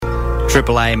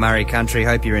Triple A Murray Country.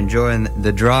 Hope you're enjoying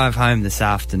the drive home this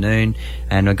afternoon.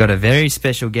 And I've got a very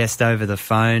special guest over the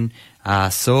phone.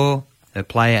 Saw her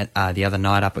play at the other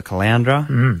night up at Caloundra.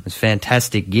 It was a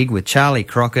fantastic gig with Charlie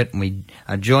Crockett, and we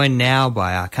are joined now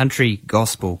by our country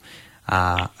gospel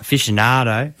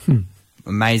aficionado,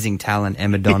 amazing talent,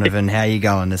 Emma Donovan. How you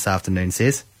going this afternoon,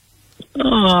 sis?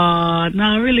 Oh,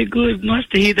 no, really good. Nice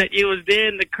to hear that you was there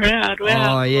in the crowd.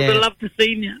 Wow. Oh, yeah. Would have loved to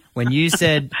seen you. When you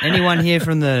said anyone here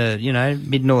from the,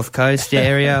 mid-north coast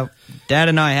area, Dad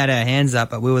and I had our hands up,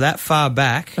 but we were that far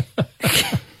back,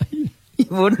 you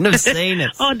wouldn't have seen it.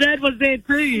 Oh, Dad was there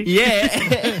too. Yeah,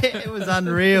 it was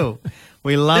unreal.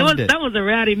 We loved it. That was a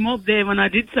rowdy mob there when I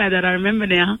did say that. I remember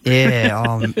now.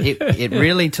 Yeah, it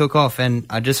really took off. And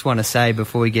I just want to say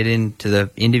before we get into the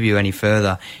interview any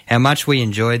further, how much we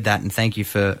enjoyed that, and thank you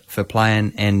for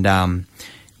playing. And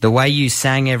the way you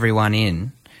sang everyone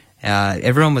in,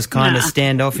 everyone was kind of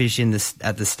standoffish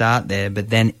at the start there, but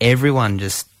then everyone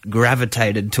just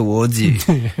gravitated towards you.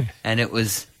 And it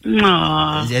was...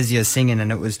 Aww. As you're singing,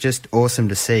 and it was just awesome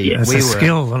to see. Yeah, it's a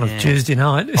skill on a Tuesday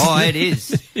night. Oh, it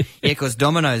is. Yeah, because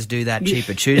Domino's do that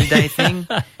Cheaper Tuesday thing,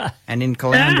 and in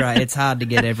Caloundra, it's hard to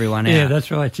get everyone out. Yeah, that's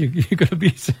right. You've got to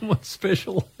be someone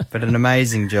special. But an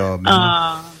amazing job.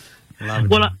 Well,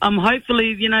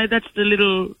 hopefully, that's the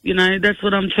little, that's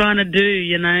what I'm trying to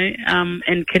do,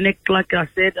 and connect, like I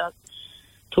said,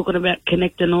 talking about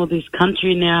connecting all this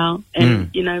country now,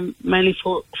 and mainly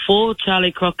for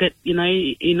Charlie Crockett.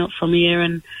 You're not from here,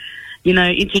 and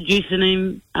introducing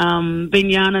him, been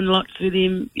yarning lots with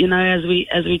him, as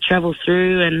we travel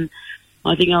through. And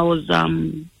I think I was,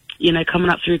 coming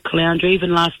up through Caloundra,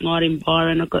 even last night in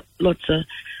Byron. I've got lots of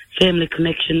family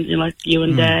connections, like you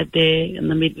and Dad there in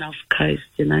the mid-north coast.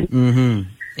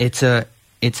 It's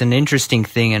an interesting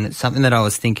thing, and it's something that I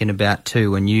was thinking about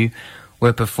too when you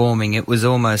were performing. It was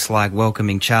almost like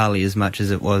welcoming Charlie as much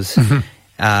as it was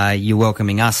you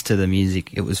welcoming us to the music.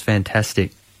 It was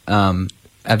fantastic.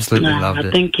 Absolutely loved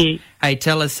it. Thank you. Hey,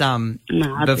 tell us,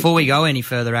 before we go any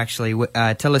further, actually,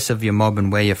 tell us of your mob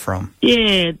and where you're from.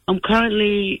 Yeah, I'm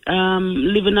currently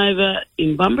living over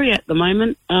in Bunbury at the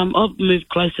moment. I've moved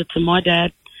closer to my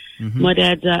dad. My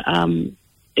dad's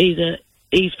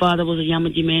his father was a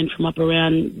Yamaji man from up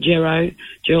around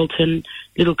Geraldton,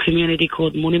 little community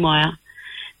called Munimaya.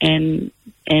 And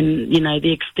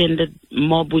the extended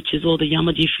mob, which is all the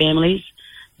Yamaji families,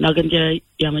 Nugginja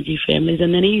Yamaji families.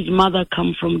 And then his mother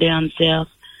come from down south,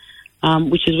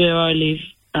 which is where I live,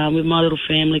 with my little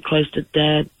family close to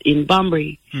Dad in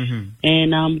Bunbury.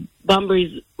 And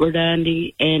Bunbury's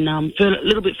Rodandi, and a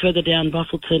little bit further down,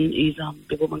 Buffleton is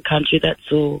the woman country.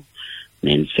 That's all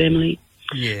Nan's family.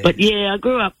 Yeah. But, yeah, I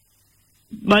grew up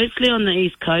mostly on the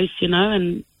East Coast,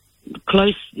 and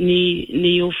close near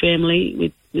your family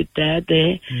with Dad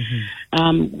there.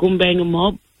 Gumbanga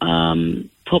mob.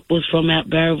 Pop was from out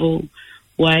Barraville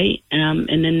way, and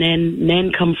then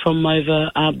Nan come from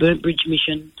over Burnt Bridge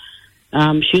Mission.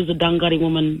 She was a Dungutty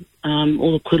woman.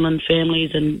 All the Quinlan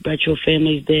families and Bradshaw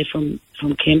families there from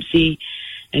Kempsey,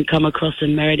 and come across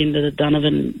and married into the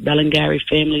Donovan Ballingarry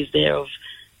families there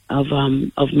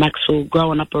of Maxwell,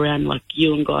 growing up around like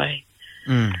you and Guy.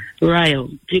 Rail.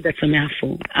 Gee, that's a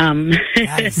mouthful.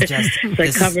 That is just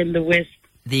so covering the west.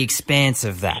 The expanse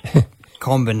of that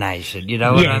combination, you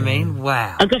know what I mean?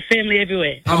 Wow. I've got family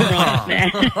everywhere.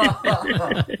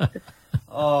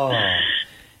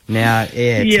 Now,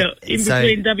 in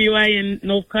between WA and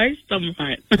North Coast, I'm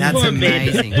right. That's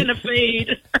amazing. And a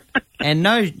feed. And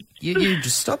you're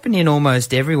just stopping in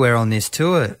almost everywhere on this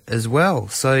tour as well.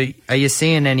 So, are you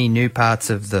seeing any new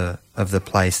parts of the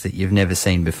place that you've never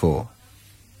seen before?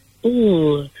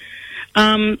 Ooh.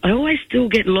 I always still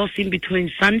get lost in between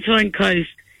Sunshine Coast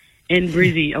and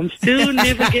Brizzy. I'm still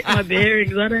never get my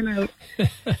bearings. I don't know.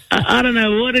 I don't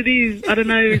know what it is. I don't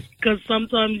know, because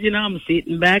sometimes, I'm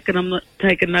sitting back and I'm not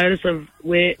taking notice of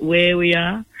where we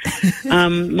are.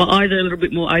 My eyes are a little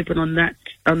bit more open on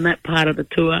that part of the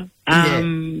tour.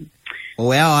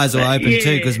 Well, our eyes were open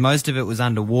too, because most of it was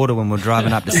underwater when we were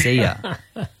driving up to see you.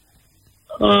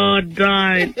 Oh,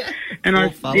 don't. And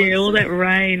all that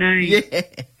rain, eh?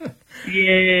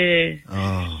 Yeah.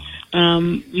 Oh.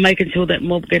 Making sure that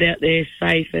mob get out there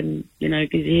safe, and,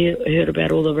 because you heard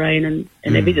about all the rain and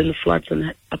everything, the floods and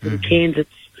that up in Cairns.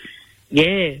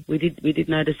 We did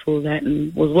notice all that,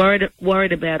 and was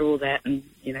worried about all that, and,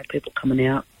 people coming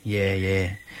out.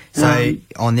 Yeah. So,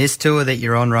 on this tour that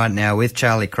you're on right now with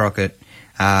Charlie Crockett,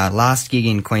 last gig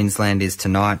in Queensland is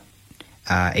tonight,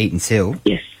 Eaton's Hill.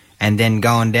 Yes. And then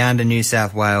going down to New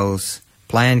South Wales,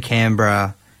 playing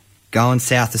Canberra, going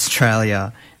South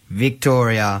Australia,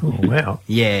 Victoria. Oh, wow.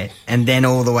 Yeah, and then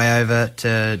all the way over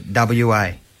to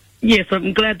WA. Yes,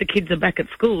 I'm glad the kids are back at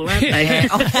school, aren't they?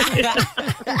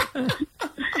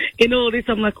 In all this,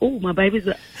 I'm like, oh, my babies,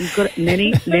 you've got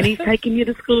Nanny's taking you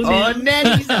to school now. Oh,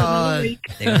 Nanny's. Oh, they're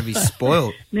going to be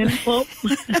spoiled. Nanny pop.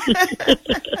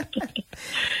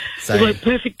 So, It's like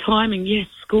perfect timing. Yes,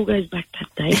 school goes back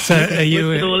that day. So are Work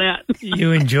it all out.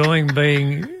 you enjoying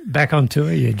being back on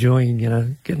tour? You enjoying,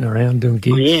 getting around doing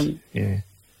gigs? I am. Yeah.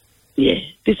 Yeah,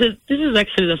 this is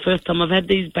actually the first time I've had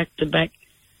these back to back.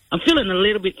 I'm feeling a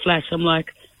little bit flash. I'm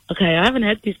like, okay, I haven't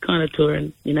had this kind of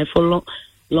touring, for a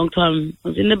long time. I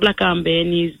was in the Black Arm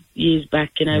Band years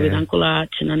back, with Uncle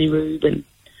Arch and Auntie Rube and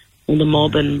all the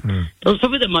mob, and it was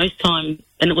probably the most time,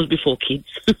 and it was before kids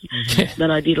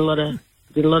that I did a lot of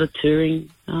touring.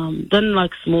 Done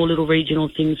like small little regional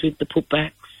things with the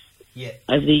putbacks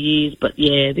over the years, but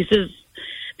yeah, this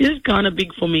is kind of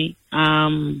big for me.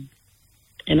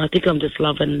 And I think I'm just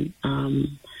loving,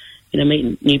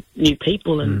 meeting new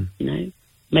people and,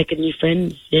 making new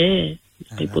friends. Yeah.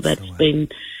 People that's been,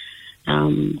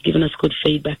 giving us good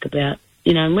feedback about,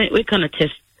 and we're kind of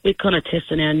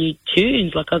testing our new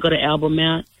tunes. Like I got an album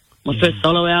out, my first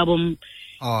solo album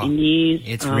in years.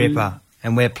 It's Ripper.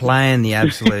 And we're playing the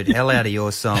absolute hell out of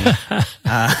your song,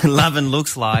 Love and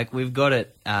Looks Like. We've got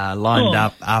it lined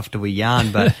up after we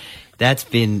yarn, but that's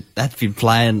been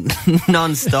playing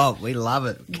non-stop. We love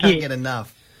it. Can't get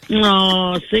enough.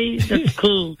 Oh, see, that's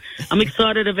cool. I'm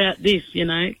excited about this,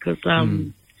 because,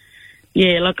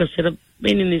 like I said, I've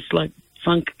been in this, like,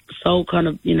 funk, soul kind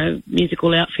of,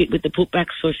 musical outfit with the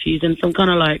putbacks for a few, and so I'm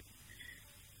kind of like,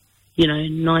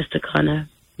 nice to kind of,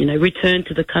 return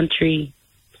to the country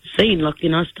scene. Like,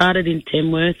 I started in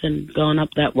Tamworth and going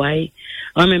up that way.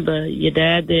 I remember your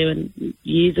dad there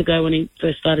years ago when he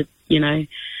first started,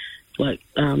 like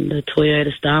the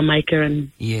Toyota Star Maker,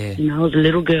 and I was a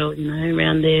little girl,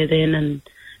 around there then, and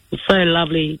it was so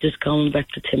lovely just going back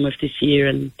to Tamworth this year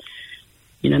and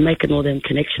making all them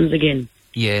connections again.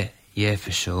 Yeah,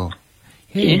 for sure.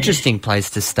 Yeah, interesting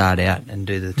place to start out and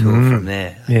do the tour from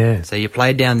there. Yeah. So you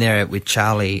played down there with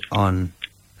Charlie on,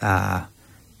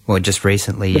 just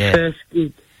recently. The first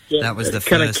gig. Yeah, that was the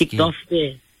kind of first kicked gig. off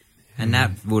there. And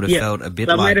that would have felt a bit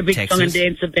so like I made a big Texas. song and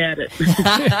dance about it.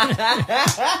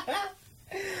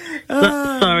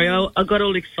 Sorry, I got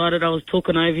all excited. I was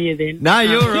talking over you then. No,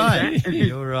 you're right.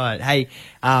 You're right. Hey,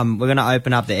 we're going to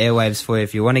open up the airwaves for you.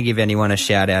 If you want to give anyone a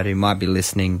shout out who might be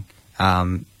listening,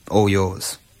 all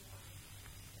yours.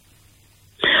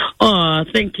 Oh,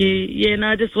 thank you. Yeah, no,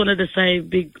 I just wanted to say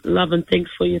big love and thanks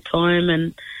for your time,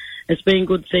 and it's been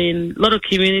good seeing a lot of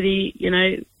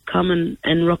community, come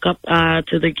and rock up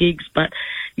to the gigs. But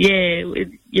yeah,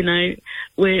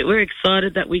 we're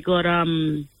excited that we got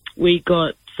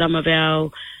some of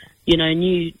our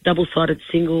new double-sided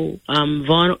single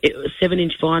vinyl,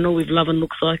 7-inch vinyl with Love and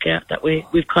Looks Like out that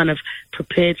we've kind of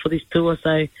prepared for this tour.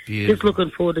 So just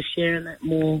looking forward to sharing that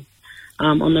more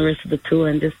on the rest of the tour,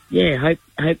 and just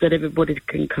hope that everybody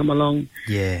can come along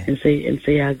and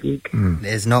see our gig.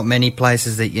 There's not many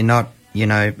places that you're not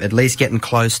at least getting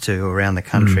close to around the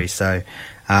country. So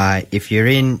if you're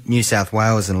in New South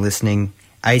Wales and listening,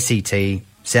 ACT,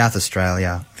 South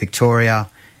Australia, Victoria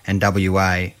and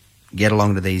WA, get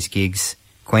along to these gigs.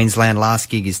 Queensland last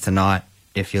gig is tonight.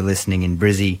 If you're listening in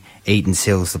Brizzy, Eaton's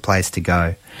Hill's the place to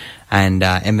go. And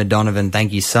Emma Donovan,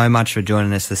 thank you so much for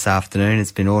joining us this afternoon.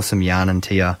 It's been awesome yarning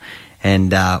to you.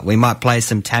 And we might play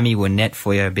some Tammy Wynette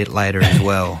for you a bit later as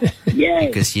well.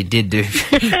 Because you did do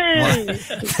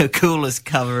the coolest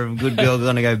cover of Good Girl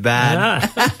Gonna Go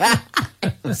Bad.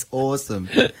 It was awesome.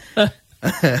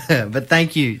 But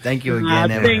thank you again,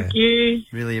 Emma. Thank you.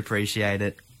 Really appreciate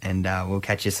it. And we'll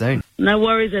catch you soon. No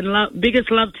worries, and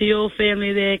biggest love to your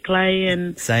family there, Clay.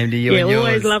 And same to you and yours.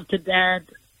 Always love to Dad.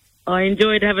 I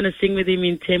enjoyed having a sing with him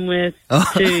in Tamworth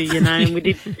too, and we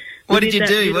did. What did you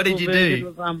do?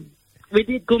 We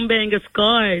did Goombanga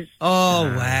Skies. Oh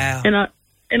wow! And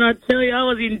I tell you, I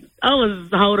was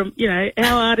holding. How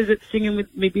hard is it singing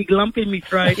with me big lump in my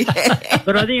throat?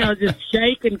 But I think I was just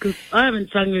shaking because I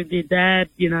haven't sung with your dad,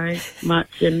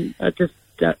 much, and I just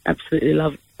absolutely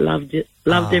loved it.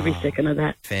 Loved every second of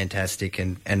that. Fantastic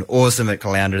and awesome at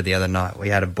Caloundra the other night. We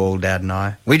had a ball, Dad and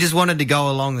I. We just wanted to go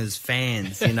along as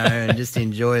fans, and just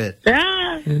enjoy it.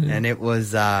 And it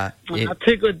was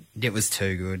too good. It was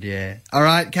too good, yeah. All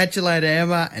right, catch you later,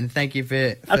 Emma, and thank you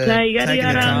for taking the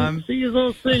time. See you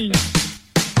all soon.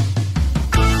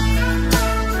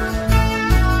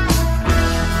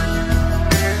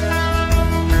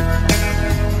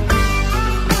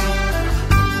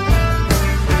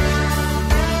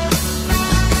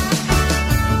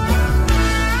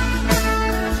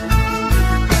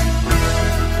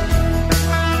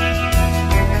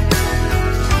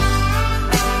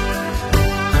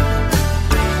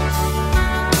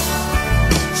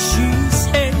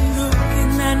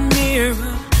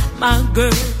 my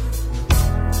girl,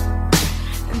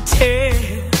 and tell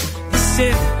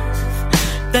yourself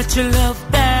that you love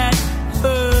that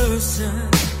person.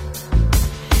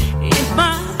 It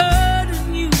might hurt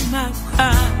and you might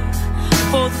cry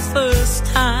for the first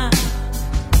time,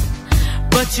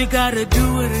 but you gotta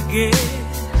do it again.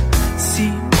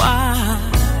 See why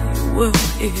you were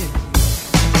here.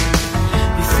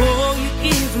 Before you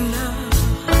give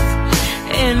love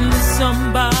and let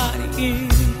somebody in,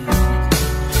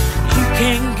 you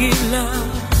can't give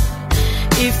love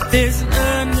if there's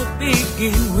none to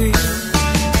begin with.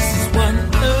 This is what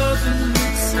love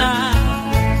inside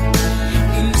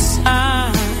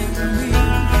me.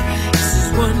 This is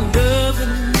what love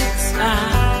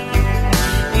inside.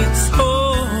 It's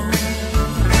all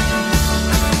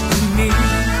for me.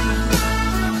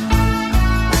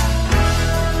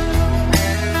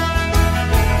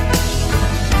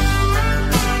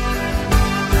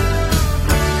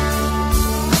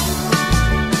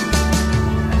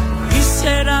 He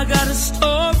said, I got a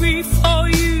story for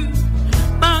you,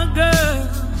 my girl.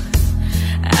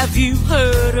 Have you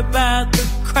heard about the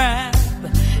crab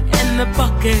and the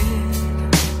bucket?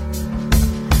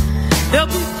 They'll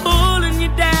be pulling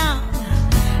you down,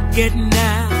 getting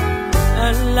out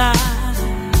alive.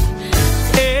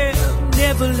 They'll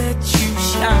never let you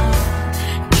shine,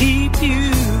 keep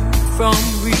you from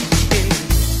reaching.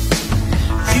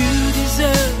 You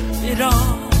deserve it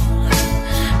all,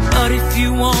 but if you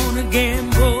wanna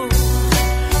gamble,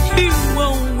 you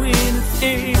won't win a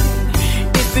thing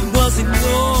if it wasn't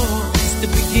yours to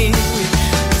begin with.